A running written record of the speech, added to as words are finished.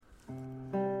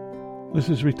This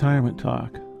is Retirement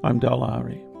Talk. I'm Del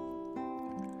Lowry.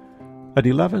 At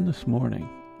 11 this morning,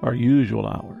 our usual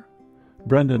hour,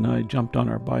 Brenda and I jumped on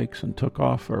our bikes and took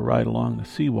off for a ride along the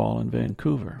seawall in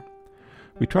Vancouver.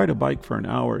 We try to bike for an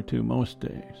hour or two most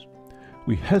days.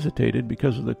 We hesitated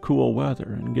because of the cool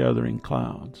weather and gathering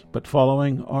clouds, but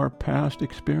following our past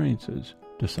experiences,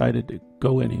 decided to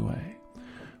go anyway.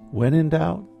 When in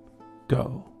doubt,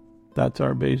 go. That's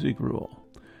our basic rule.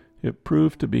 It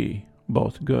proved to be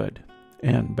both good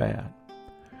and bad.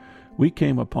 We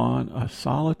came upon a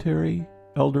solitary,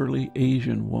 elderly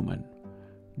Asian woman,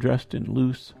 dressed in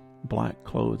loose black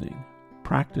clothing,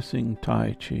 practicing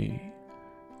Tai Chi.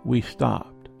 We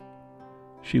stopped.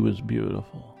 She was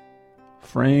beautiful,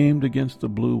 framed against the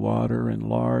blue water and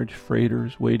large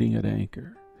freighters waiting at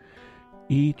anchor.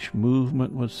 Each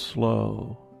movement was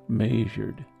slow,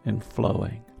 measured, and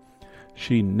flowing.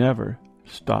 She never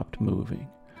stopped moving,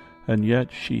 and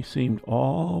yet she seemed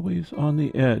always on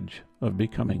the edge of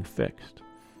becoming fixed.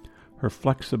 Her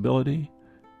flexibility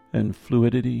and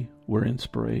fluidity were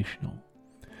inspirational.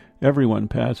 Everyone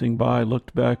passing by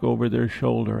looked back over their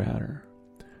shoulder at her.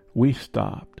 We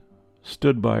stopped,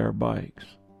 stood by our bikes,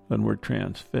 and were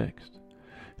transfixed.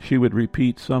 She would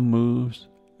repeat some moves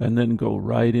and then go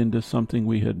right into something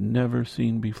we had never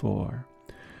seen before.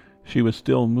 She was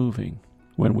still moving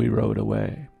when we rode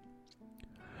away.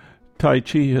 Tai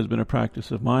Chi has been a practice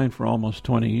of mine for almost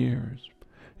 20 years.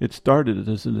 It started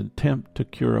as an attempt to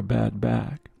cure a bad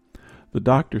back. The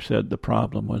doctor said the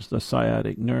problem was the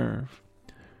sciatic nerve.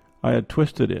 I had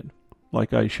twisted it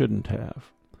like I shouldn't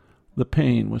have. The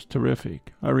pain was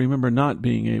terrific. I remember not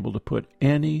being able to put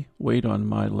any weight on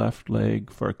my left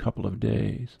leg for a couple of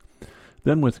days.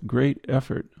 Then with great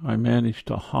effort, I managed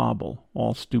to hobble,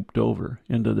 all stooped over,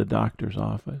 into the doctor's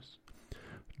office.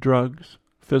 Drugs,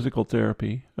 physical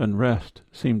therapy, and rest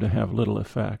seemed to have little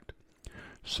effect.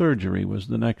 Surgery was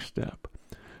the next step.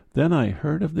 Then I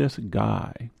heard of this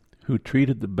guy who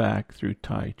treated the back through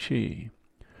Tai Chi.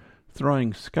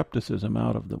 Throwing skepticism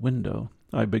out of the window,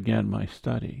 I began my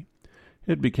study.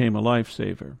 It became a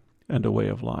lifesaver and a way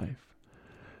of life.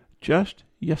 Just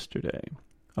yesterday,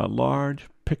 a large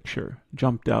picture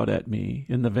jumped out at me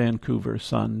in the Vancouver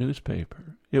Sun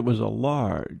newspaper. It was a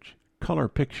large color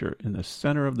picture in the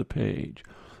center of the page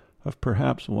of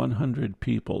perhaps 100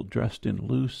 people dressed in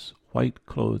loose white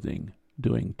clothing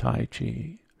doing Tai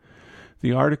Chi.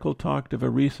 The article talked of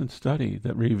a recent study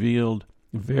that revealed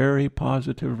very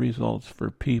positive results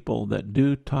for people that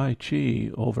do Tai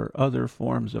Chi over other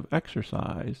forms of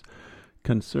exercise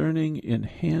concerning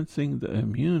enhancing the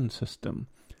immune system,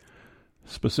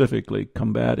 specifically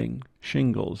combating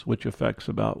shingles, which affects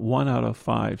about 1 out of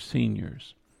 5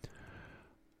 seniors.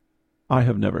 I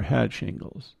have never had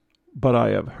shingles, but I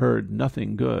have heard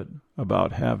nothing good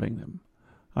about having them.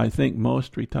 I think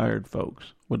most retired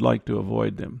folks would like to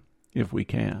avoid them if we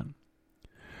can.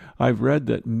 I've read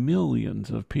that millions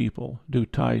of people do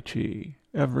Tai Chi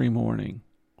every morning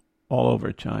all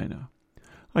over China.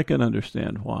 I can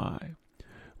understand why.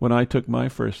 When I took my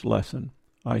first lesson,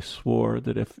 I swore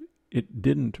that if it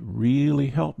didn't really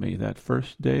help me, that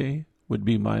first day would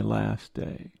be my last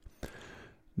day.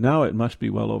 Now it must be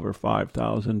well over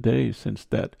 5,000 days since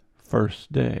that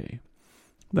first day.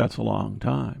 That's a long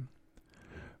time.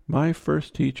 My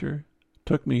first teacher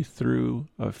took me through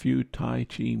a few Tai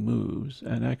Chi moves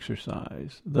and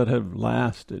exercise that have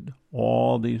lasted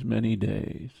all these many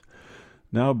days.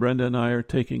 Now Brenda and I are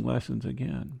taking lessons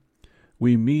again.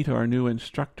 We meet our new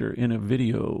instructor in a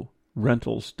video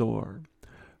rental store.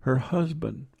 Her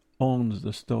husband owns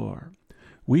the store.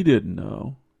 We didn't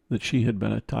know that she had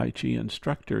been a Tai Chi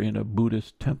instructor in a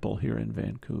Buddhist temple here in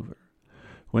Vancouver.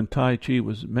 When Tai Chi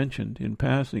was mentioned in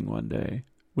passing one day,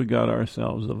 we got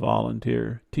ourselves a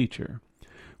volunteer teacher.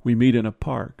 We meet in a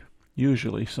park,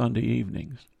 usually Sunday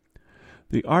evenings.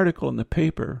 The article in the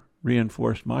paper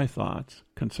reinforced my thoughts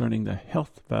concerning the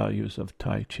health values of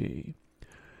Tai Chi.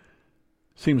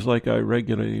 Seems like I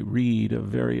regularly read of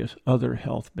various other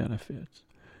health benefits.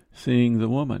 Seeing the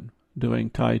woman doing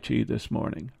Tai Chi this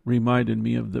morning reminded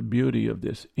me of the beauty of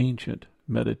this ancient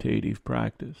meditative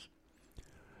practice.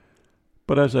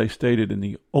 But as I stated in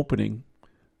the opening,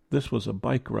 this was a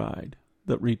bike ride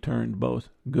that returned both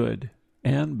good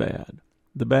and bad.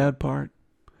 The bad part,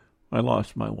 I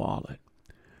lost my wallet.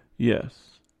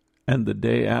 Yes, and the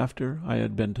day after I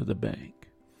had been to the bank.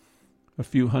 A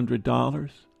few $100,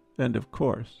 and of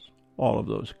course, all of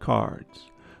those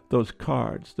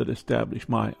cards that establish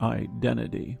my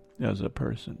identity as a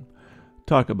person.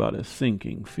 Talk about a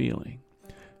sinking feeling.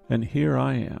 And here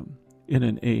I am, in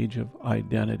an age of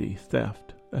identity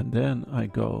theft, and then I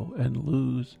go and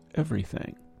lose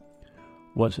everything.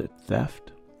 Was it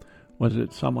theft? Was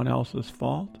it someone else's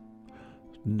fault?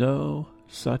 No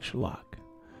such luck.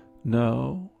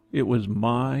 No, it was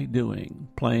my doing,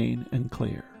 plain and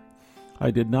clear. I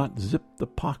did not zip the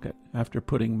pocket after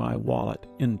putting my wallet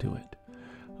into it.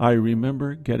 I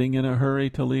remember getting in a hurry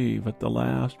to leave at the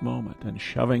last moment and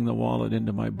shoving the wallet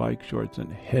into my bike shorts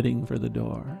and heading for the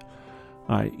door.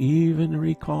 I even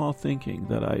recall thinking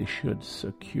that I should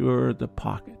secure the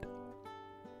pocket,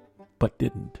 but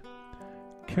didn't.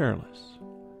 Careless,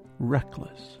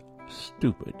 reckless,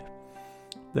 stupid.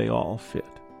 They all fit.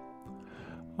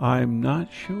 I'm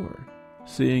not sure,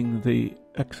 seeing the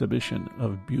exhibition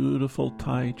of beautiful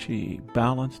Tai Chi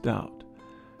balanced out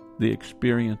the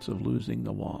experience of losing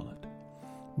the wallet.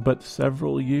 But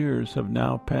several years have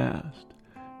now passed,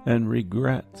 and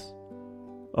regrets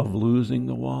of losing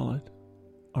the wallet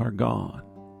are gone.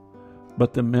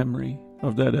 But the memory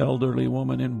of that elderly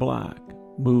woman in black,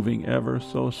 moving ever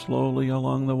so slowly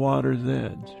along the water's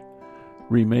edge,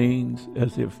 remains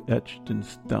as if etched in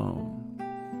stone.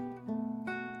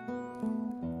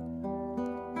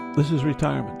 This is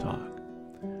Retirement Talk.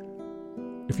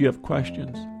 If you have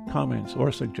questions, comments,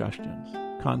 or suggestions,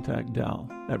 contact Del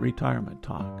at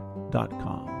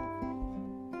retirementtalk.com.